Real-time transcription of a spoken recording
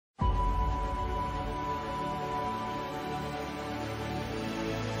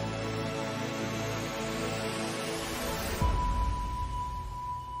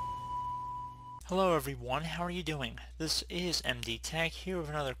Hello everyone, how are you doing? This is MD Tech here with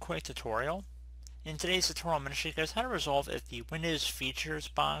another quick tutorial. In today's tutorial I'm going to show you guys how to resolve if the Windows Features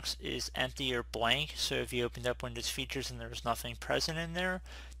box is empty or blank. So if you opened up Windows Features and there's nothing present in there,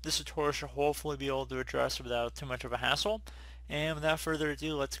 this tutorial should hopefully be able to address it without too much of a hassle. And without further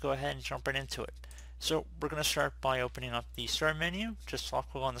ado, let's go ahead and jump right into it. So we're going to start by opening up the Start menu. Just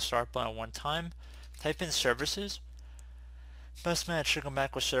left click on the Start button one time, type in Services. Best match should come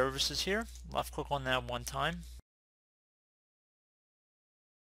back with Services here. Left click on that one time.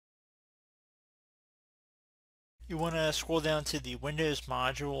 You want to scroll down to the Windows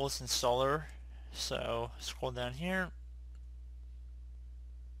Modules Installer. So scroll down here.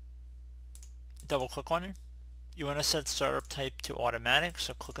 Double click on it. You want to set startup type to automatic.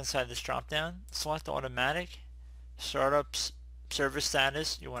 So click inside this drop down. Select automatic. Startups service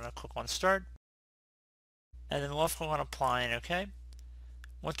status. You want to click on start. And then left click on apply and OK.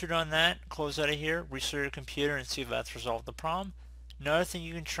 Once you're done that, close out of here, restart your computer and see if that's resolved the problem. Another thing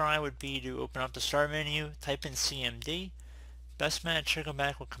you can try would be to open up the start menu, type in CMD. Best match should come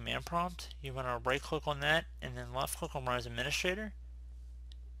back with command prompt. You want to right click on that and then left click on run as administrator.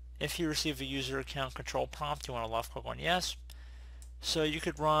 If you receive a user account control prompt, you want to left click on yes. So you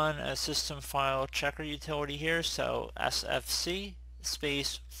could run a system file checker utility here, so SFC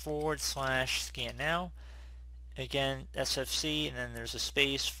space / scannow. Again, SFC, and then there's a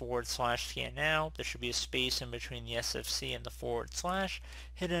space / scannow. There should be a space in between the SFC and the /.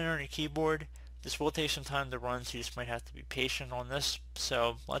 Hit enter on your keyboard. This will take some time to run, so you just might have to be patient on this.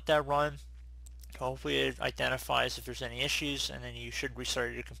 So let that run. Hopefully it identifies if there's any issues, and then you should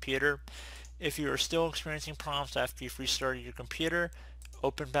restart your computer. If you are still experiencing problems after you've restarted your computer,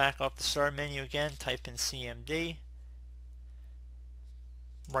 open back up the start menu again, type in CMD,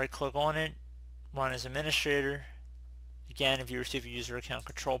 right click on it, run as administrator. Again, if you receive a user account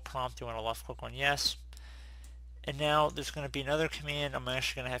control prompt, you want to left click on yes. And now there's going to be another command I'm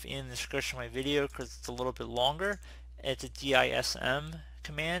actually going to have in the description of my video because it's a little bit longer. It's a DISM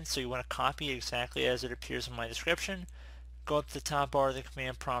command, so you want to copy it exactly as it appears in my description. Go up to the top bar of the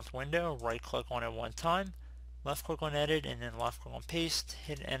command prompt window, right click on it one time, left click on edit, and then left click on paste,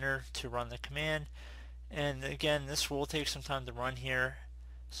 hit enter to run the command. And again, this will take some time to run here,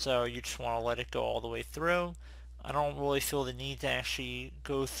 so you just want to let it go all the way through. I don't really feel the need to actually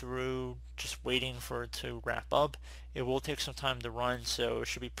go through just waiting for it to wrap up. It will take some time to run, so it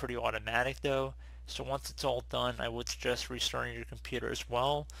should be pretty automatic though. So once it's all done, I would suggest restarting your computer as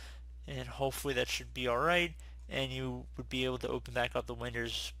well, and hopefully that should be alright, and you would be able to open back up the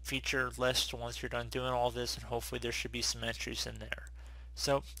Windows feature list once you're done doing all this, and hopefully there should be some entries in there.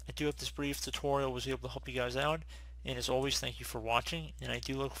 So I do hope this brief tutorial was able to help you guys out, and as always, thank you for watching, and I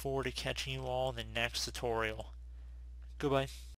do look forward to catching you all in the next tutorial. Goodbye.